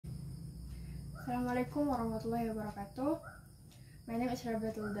Assalamualaikum warahmatullahi wabarakatuh. My name is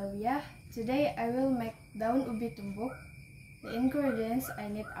Rabiatul. Today I will make daun ubi tumbuk. The ingredients I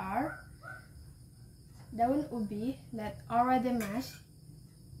need are daun ubi that already mashed,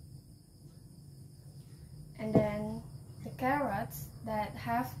 and then the carrots that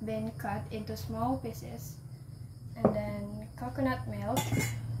have been cut into small pieces, and then coconut milk,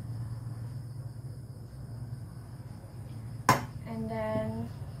 and then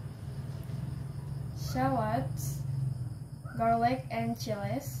shallots, garlic and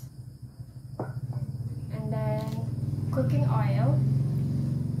chilies, and then cooking oil,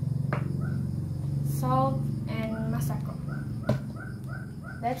 salt, and masako.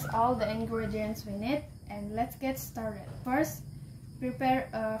 That's all the ingredients we need, and let's get started. First,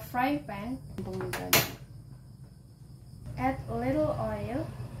 prepare a frying pan. Add a little oil.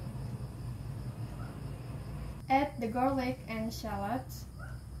 Add the garlic and shallots.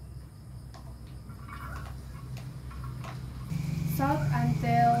 Salt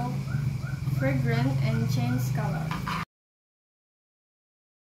until fragrant and change color.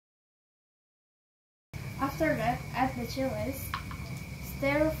 After that, add the chilies.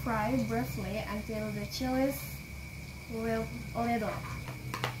 Stir fry briefly until the chilies wilt a little.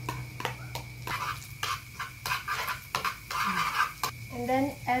 And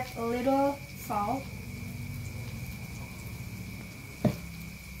then add a little salt.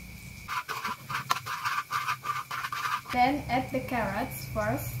 Then add the carrots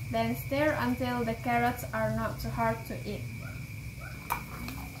first, then stir until the carrots are not too hard to eat.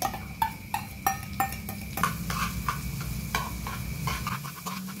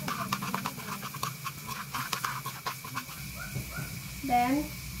 Then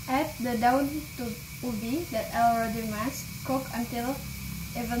add the daun ubi that already mashed. Cook until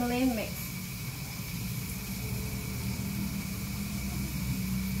evenly mixed.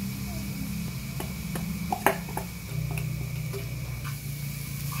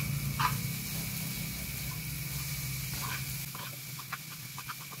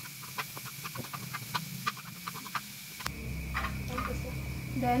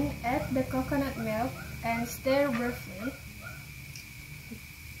 Then add the coconut milk and stir briefly.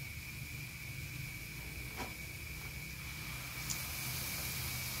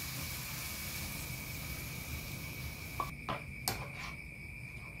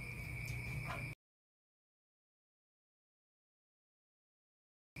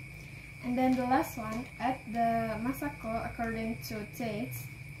 And then the last one, add the masako according to taste,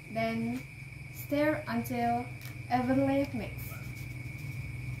 then stir until evenly mixed.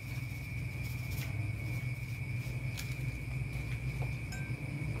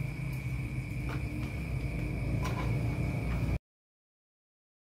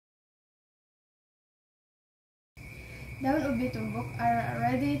 Daun ubi tumbuk are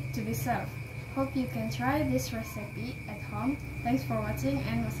ready to be served. Hope you can try this recipe at home. Thanks for watching,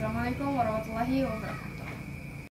 and wassalamualaikum warahmatullahi wabarakatuh.